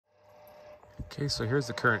Okay, so here's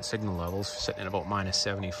the current signal levels, sitting at about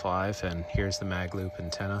 -75, and here's the mag loop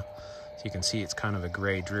antenna. So you can see it's kind of a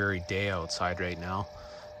gray, dreary day outside right now,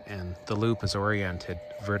 and the loop is oriented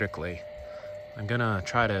vertically. I'm gonna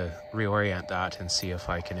try to reorient that and see if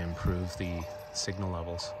I can improve the signal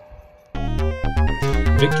levels.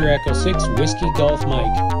 Victor Echo 6, Whiskey Golf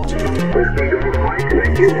Mike.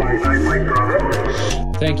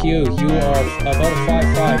 Thank you. You are about a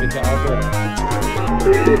 5.5 into Alberta.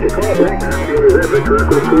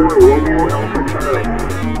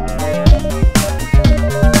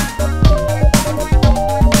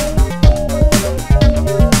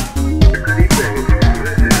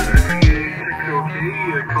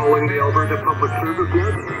 Calling the Alberta Public Service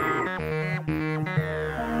yet?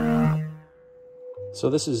 So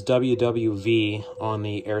this is WWV on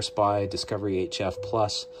the AirSpy Discovery HF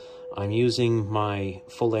Plus. I'm using my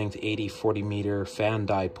full-length 80-40 meter fan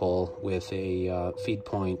dipole with a feed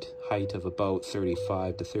point height of about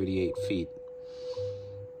 35 to 38 feet.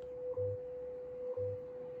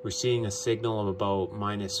 We're seeing a signal of about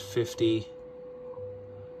 -50,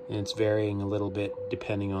 and it's varying a little bit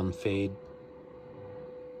depending on fade.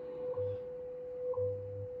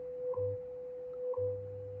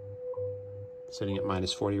 Sitting at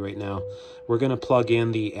 -40 right now. We're going to plug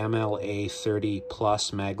in the MLA-30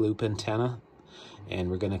 Plus mag loop antenna, and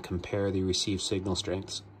we're going to compare the received signal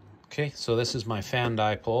strengths. Okay, so this is my fan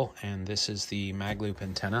dipole, and this is the mag loop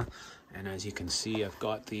antenna. And as you can see, I've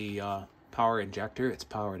got the power injector. It's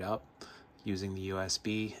powered up using the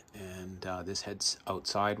USB, and this heads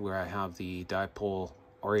outside where I have the dipole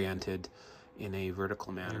oriented in a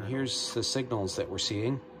vertical manner. And here's the signals that we're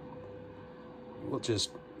seeing. We'll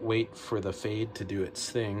just wait for the fade to do its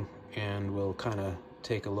thing, and we'll kind of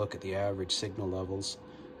take a look at the average signal levels.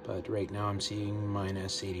 But right now I'm seeing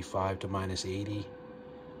 -85 to -80.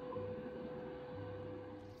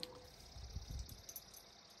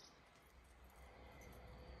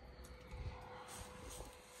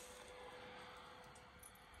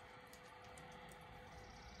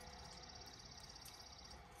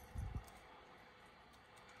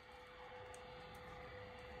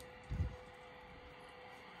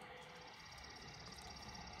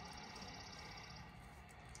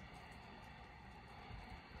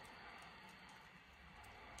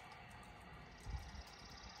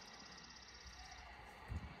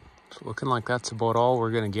 So looking like that's about all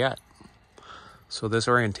we're going to get. So this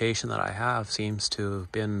orientation that I have seems to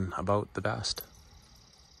have been about the best.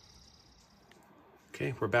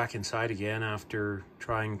 Okay, we're back inside again after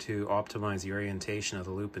trying to optimize the orientation of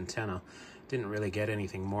the loop antenna. Didn't really get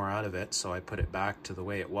anything more out of it, so I put it back to the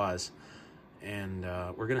way it was. And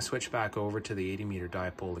we're going to switch back over to the 80 meter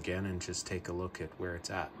dipole again and just take a look at where it's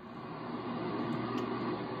at.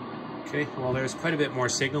 Okay, well there's quite a bit more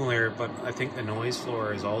signal there, but I think the noise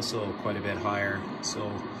floor is also quite a bit higher.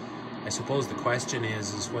 So I suppose the question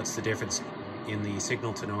is what's the difference in the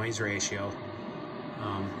signal to noise ratio?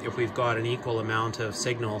 If we've got an equal amount of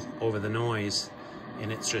signal over the noise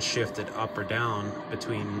and it's just shifted up or down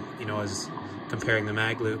between, you know, as comparing the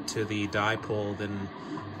mag loop to the dipole, then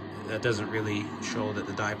that doesn't really show that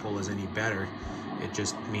the dipole is any better. It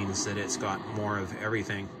just means that it's got more of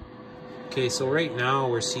everything. Okay, so right now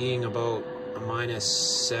we're seeing about a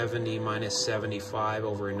 -70, -75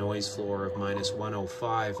 over a noise floor of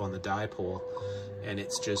 -105 on the dipole, and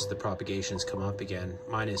it's just the propagations come up again.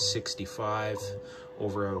 -65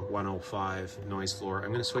 over a 105 noise floor.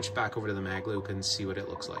 I'm going to switch back over to the mag loop and see what it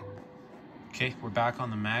looks like. Okay, we're back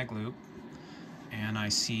on the mag loop, and I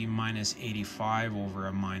see -85 over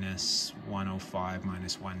a -105,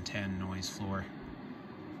 -110 noise floor.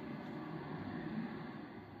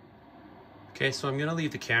 Okay, so I'm going to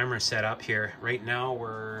leave the camera set up here. Right now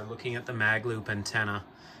we're looking at the mag loop antenna,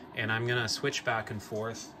 and I'm going to switch back and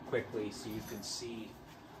forth quickly so you can see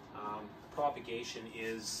propagation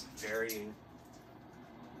is varying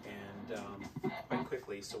and quite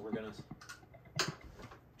quickly. So we're going to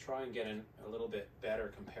try and get a little bit better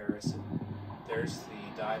comparison. There's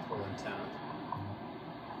the dipole antenna.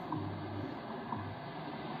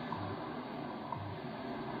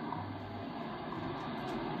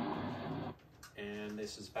 And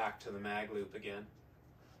this is back to the mag loop again.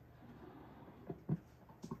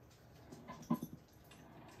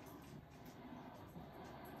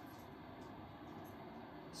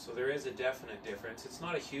 So there is a definite difference. It's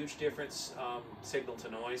not a huge difference signal to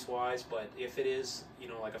noise wise, but if it is, you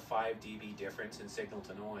know, like a 5 dB difference in signal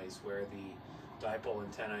to noise, where the dipole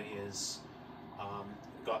antenna is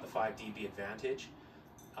got the 5 dB advantage,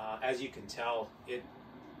 as you can tell, it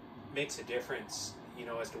makes a difference, you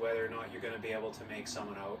know, as to whether or not you're going to be able to make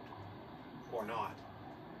someone out or not.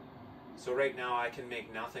 So right now I can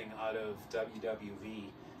make nothing out of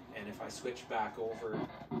WWV, and if I switch back over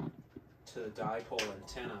to the dipole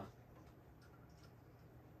antenna,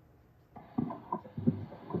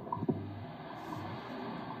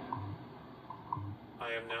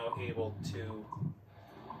 I am now able to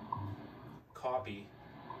copy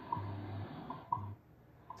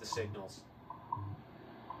the signals.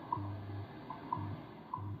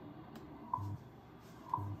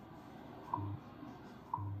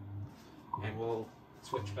 And we'll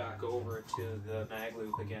switch back over to the mag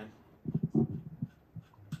loop again.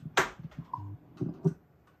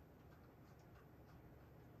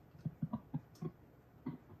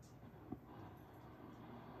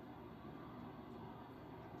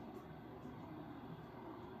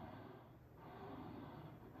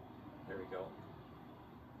 There we go.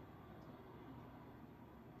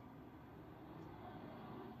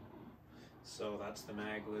 So that's the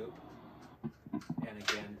mag loop, and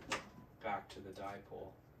again back to the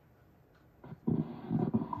dipole.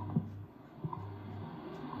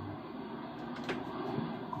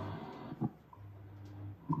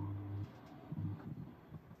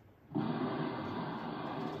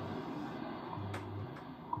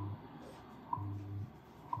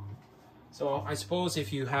 So I suppose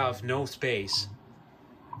if you have no space,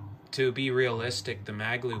 to be realistic, the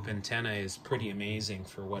mag loop antenna is pretty amazing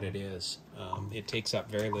for what it is. It takes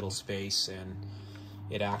up very little space and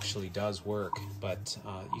it actually does work, but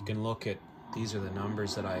you can look at, these are the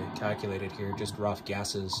numbers that I calculated here, just rough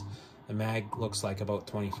guesses. The mag looks like about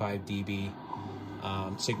 25 dB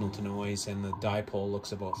signal to noise, and the dipole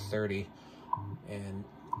looks about 30, and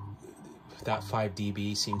that 5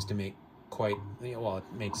 dB seems to make quite, well, it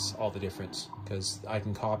makes all the difference, because I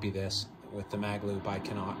can copy this. With the mag loop I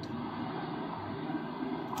cannot.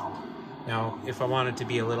 Now if I wanted to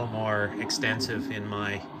be a little more extensive in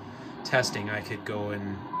my testing, I could go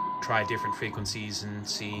and try different frequencies and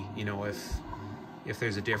see, you know, if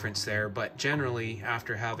there's a difference there. But generally,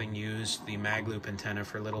 after having used the mag loop antenna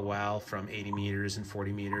for a little while, from 80 meters and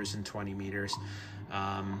 40 meters and 20 meters,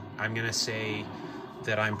 I'm gonna say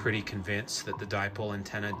that I'm pretty convinced that the dipole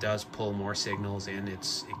antenna does pull more signals in. It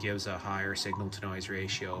gives a higher signal to noise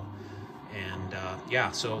ratio. And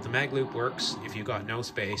yeah, so the mag loop works if you've got no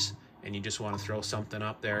space and you just want to throw something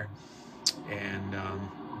up there and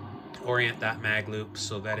orient that mag loop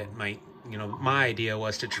so that it might, you know, my idea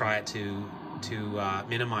was to try it to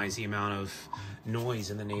minimize the amount of noise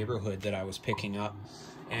in the neighborhood that I was picking up,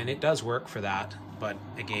 and it does work for that. But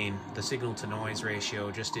again, the signal to noise ratio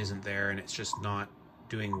just isn't there, and it's just not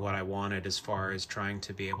doing what I wanted as far as trying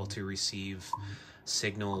to be able to receive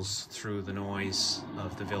signals through the noise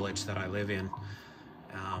of the village that I live in.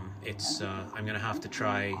 I'm gonna have to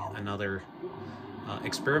try another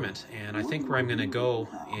experiment, and I think where I'm gonna go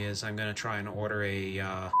is I'm gonna try and order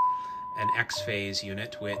an X-phase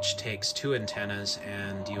unit, which takes 2 antennas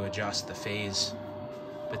and you adjust the phase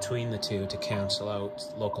between the two to cancel out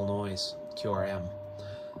local noise, QRM.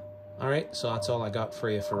 Alright, so that's all I got for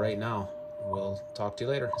you for right now. We'll talk to you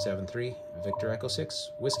later. 7-3 Victor Echo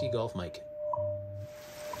 6 Whiskey Golf Mike.